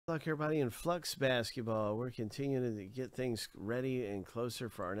Luck everybody in Flux Basketball. We're continuing to get things ready and closer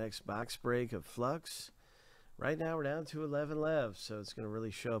for our next box break of Flux. Right now we're down to 11 left, so it's going to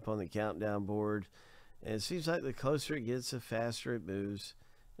really show up on the countdown board. And it seems like the closer it gets, the faster it moves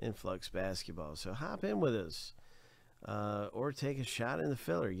in Flux Basketball. So hop in with us, or take a shot in the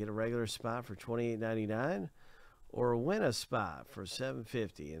filler. Get a regular spot for $28.99, or win a spot for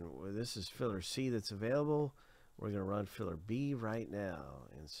 $7.50. And this is filler C that's available. We're going to run filler B right now.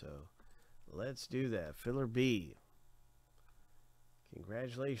 And so let's do that. Filler B.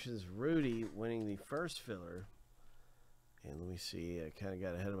 Congratulations, Rudy, winning the first filler. And let me see. I kind of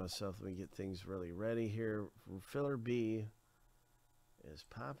got ahead of myself. Let me get things really ready here. Filler B is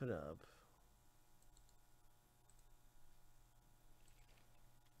popping up.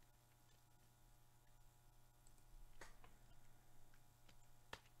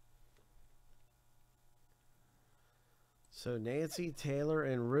 So Nancy, Taylor,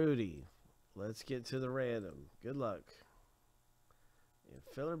 and Rudy. Let's get to the random. Good luck. And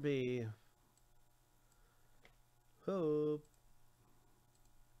filler B. Hope.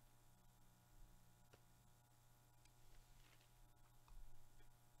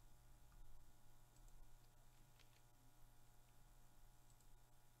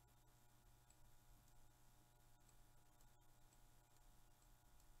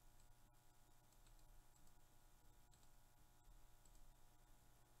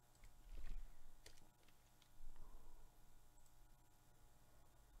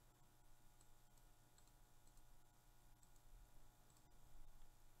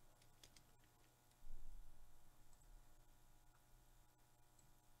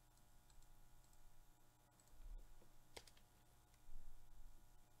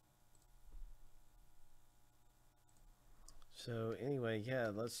 So anyway, yeah,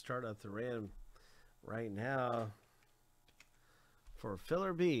 let's start up the random right now for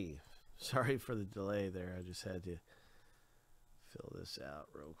filler B. Sorry for the delay there. I just had to fill this out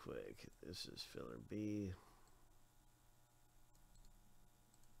real quick. This is filler B.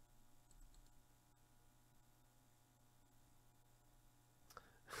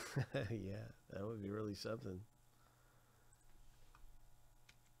 Yeah, that would be really something.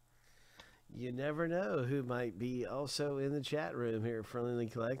 You never know who might be also in the chat room here at Friendly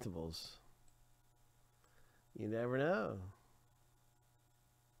Collectibles. You never know.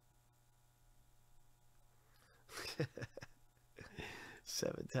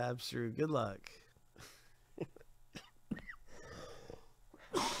 Seven times through. Good luck.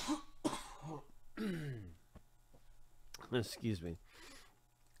 Excuse me.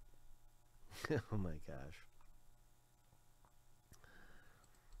 Oh my gosh.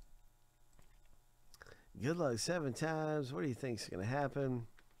 Good luck 7 times. What do you think is going to happen?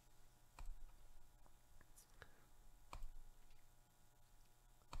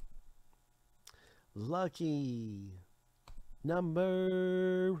 Lucky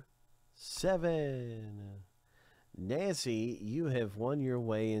number 7. Nancy, you have won your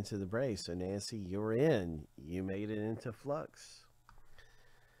way into the brace. So Nancy, you're in. You made it into Flux.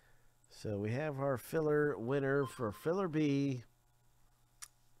 So we have our filler winner for filler B,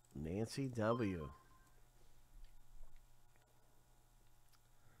 Nancy W.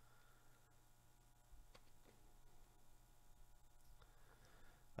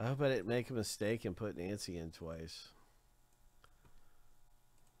 I hope I didn't make a mistake and put Nancy in twice.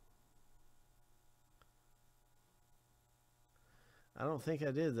 I don't think I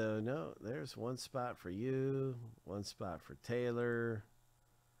did, though. No, there's one spot for you, one spot for Taylor,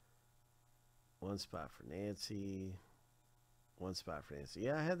 one spot for Nancy, one spot for Nancy.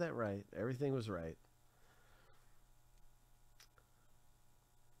 Yeah, I had that right. Everything was right.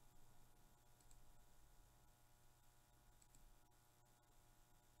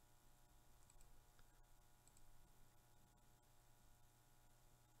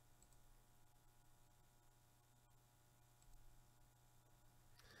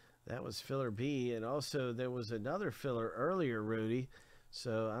 That was filler B, and also there was another filler earlier, Rudy.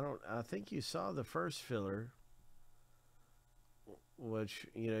 So I think you saw the first filler, which,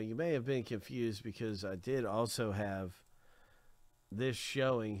 you may have been confused because I did also have this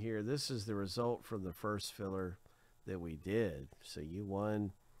showing here. This is the result from the first filler that we did. So you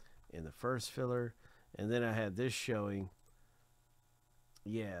won in the first filler, and then I had this showing.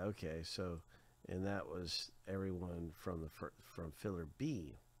 Yeah, okay. So, and that was everyone from filler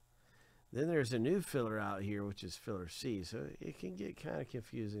B. Then there's a new filler out here, which is filler C. So it can get kind of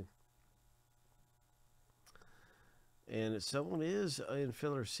confusing. And someone is in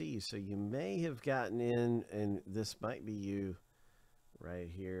filler C. So you may have gotten in, and this might be you right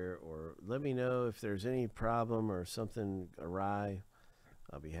here. Or let me know if there's any problem or something awry.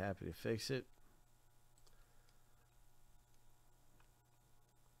 I'll be happy to fix it.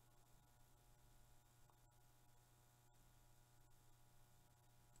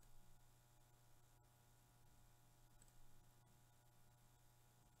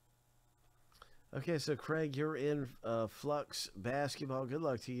 Okay, so Craig, you're in Flux Basketball. Good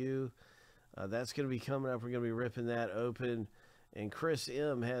luck to you. That's going to be coming up. We're going to be ripping that open. And Chris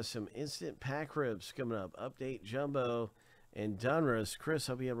M has some instant pack rips coming up. Update Jumbo and Dunruss. Chris,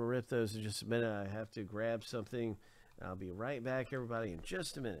 I'll be able to rip those in just a minute. I have to grab something. I'll be right back, everybody, in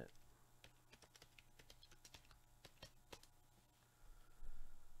just a minute.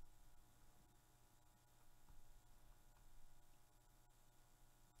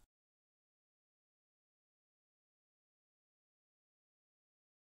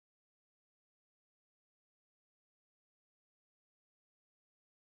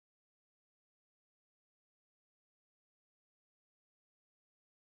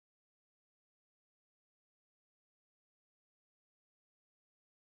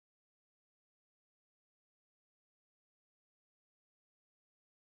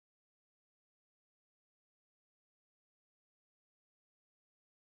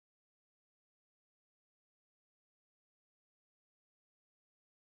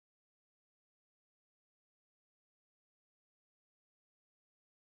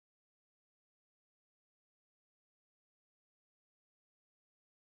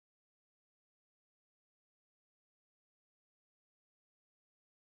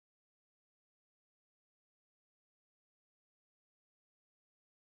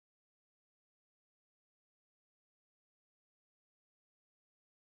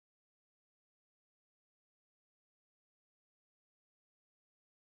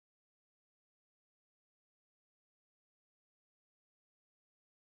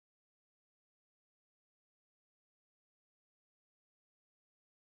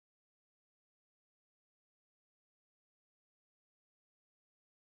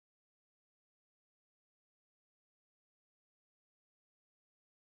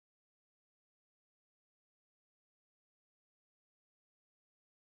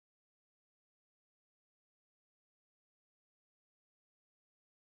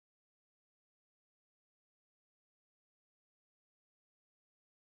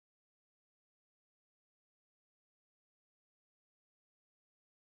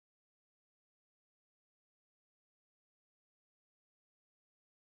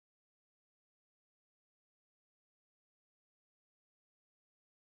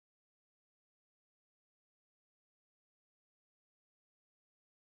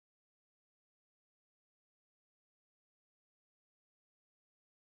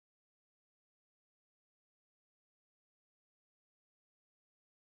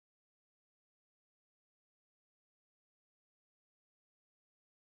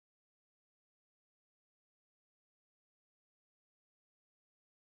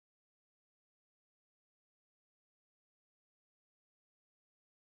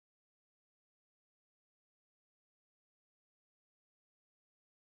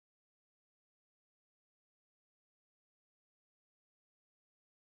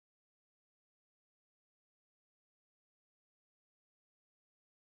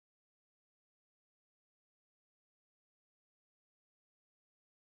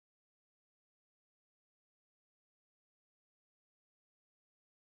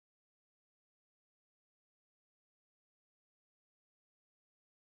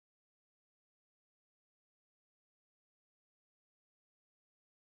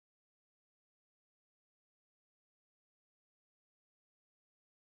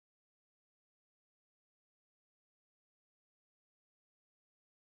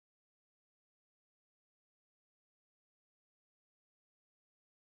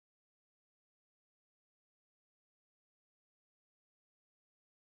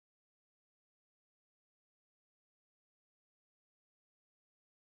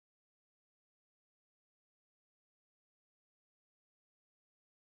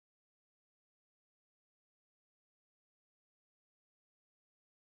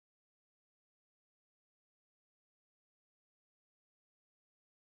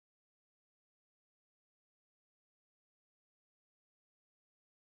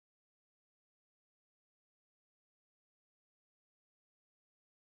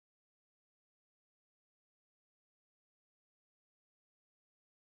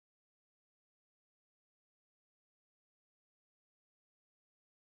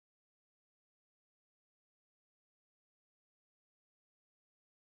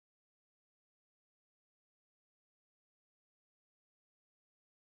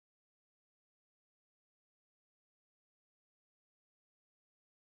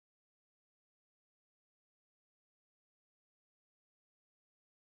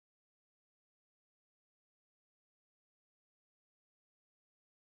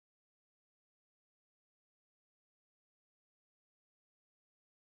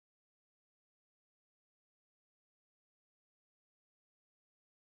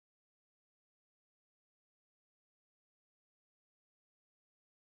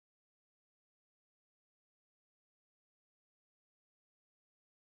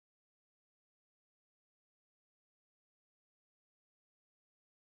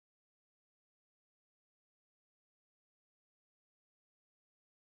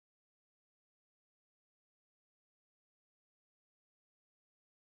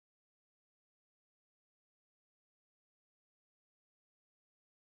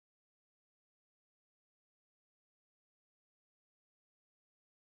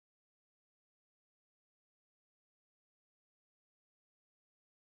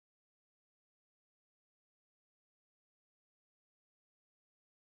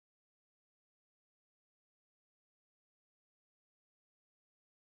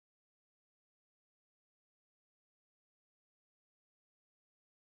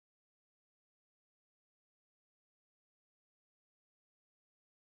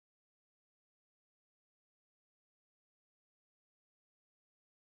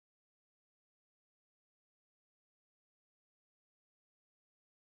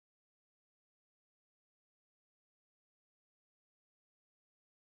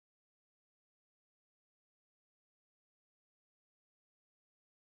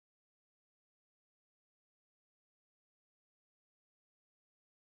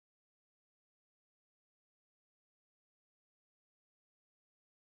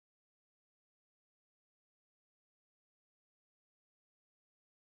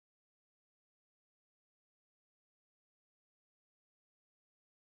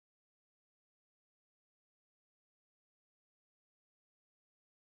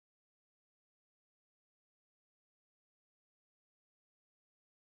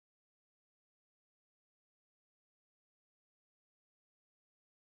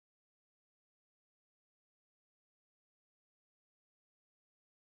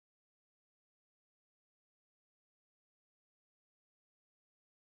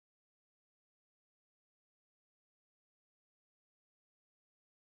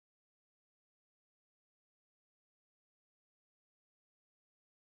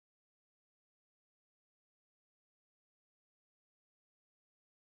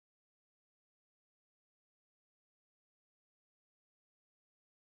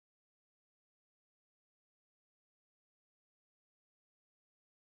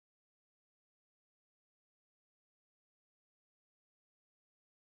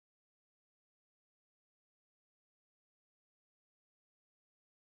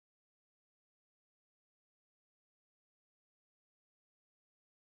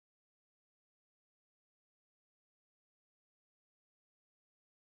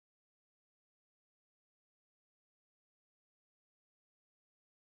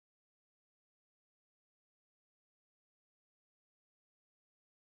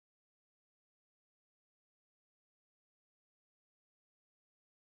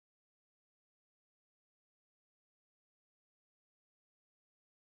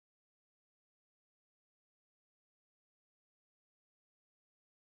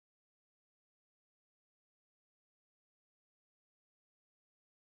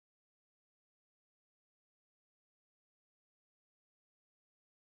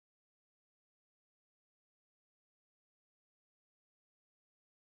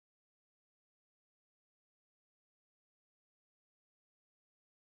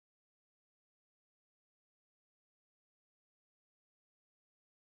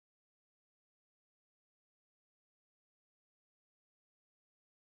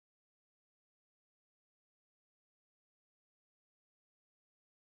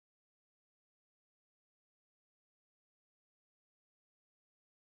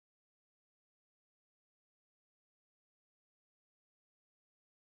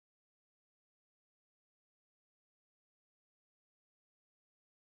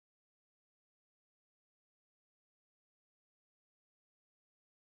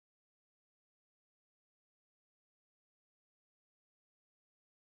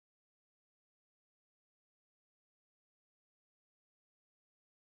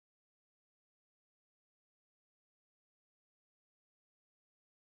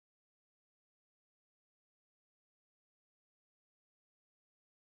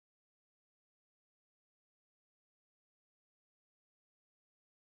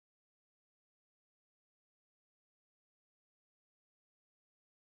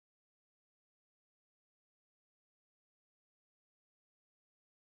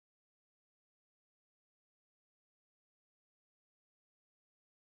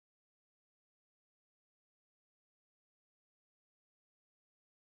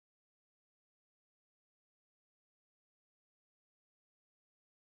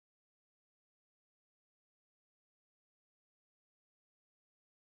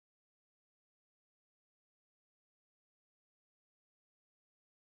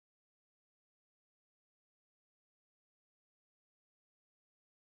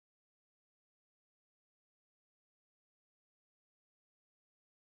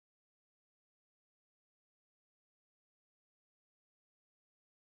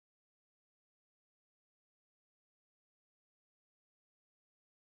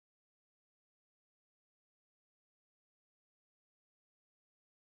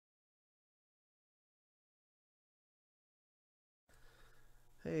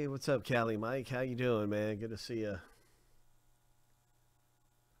 Hey, what's up, Cali Mike? How you doing, man? Good to see you.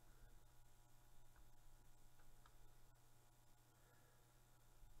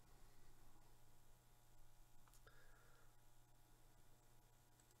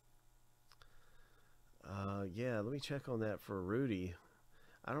 Yeah, let me check on that for Rudy.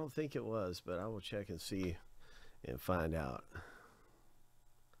 I don't think it was, but I will check and see and find out.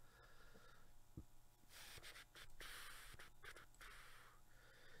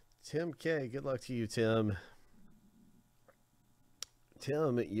 Tim K, good luck to you, Tim.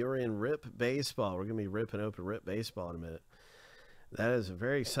 Tim, you're in Rip Baseball. We're going to be ripping open Rip Baseball in a minute. That is a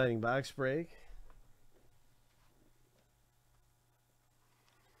very exciting box break.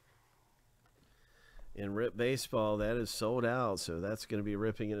 In Rip Baseball, that is sold out, so that's going to be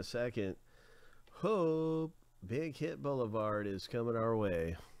ripping in a second. Hope Big Hit Boulevard is coming our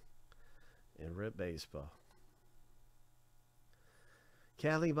way in Rip Baseball.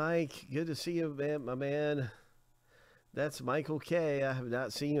 Cali Mike, good to see you, man, my man. That's Michael K. I have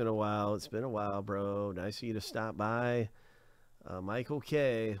not seen you in a while. It's been a while, bro. Nice of you to stop by. Michael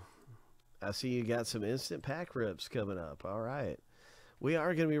K. I see you got some instant pack rips coming up. All right. We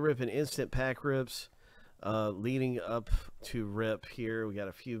are going to be ripping instant pack rips leading up to rip here. We got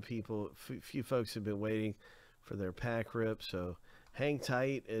a few people, few folks have been waiting for their pack rip. So hang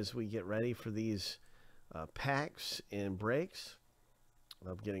tight as we get ready for these packs and breaks.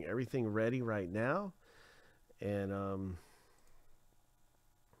 I'm getting everything ready right now. And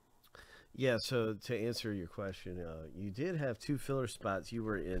yeah, so to answer your question, you did have two filler spots. You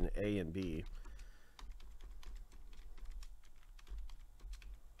were in A and B.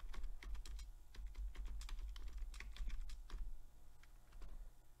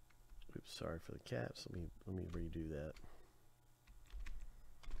 Oops, sorry for the caps. Let me redo that.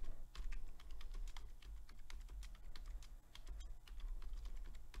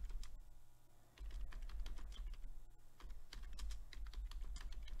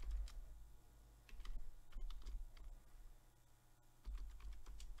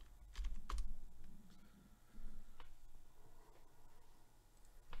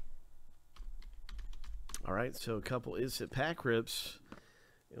 All right, so a couple instant pack rips.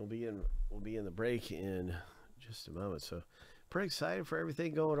 We'll be in the break in just a moment. So pretty excited for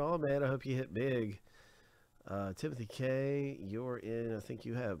everything going on, man. I hope you hit big. Timothy K, you're in. I think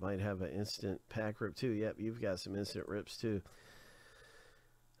you might have an instant pack rip too. Yep, you've got some instant rips too.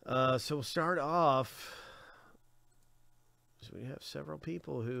 So we'll start off. So we have several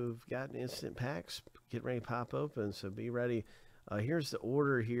people who've gotten instant packs getting ready to pop open. So be ready. Here's the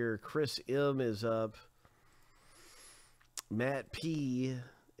order here. Chris M is up. Matt P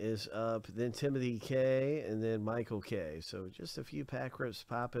is up, then Timothy K, and then Michael K. So just a few pack rips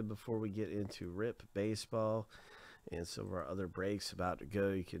popping before we get into Rip Baseball and some of our other breaks about to go.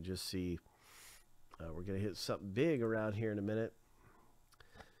 You can just see we're going to hit something big around here in a minute.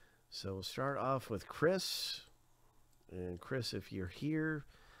 So we'll start off with Chris. And Chris, if you're here,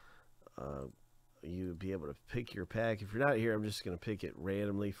 you'll be able to pick your pack. If you're not here, I'm just going to pick it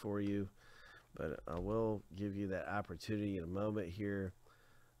randomly for you. But I will give you that opportunity in a moment here.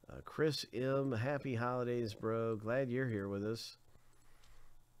 Chris M., happy holidays, bro. Glad you're here with us.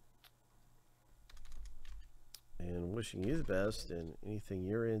 And wishing you the best and anything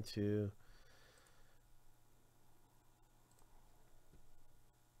you're into.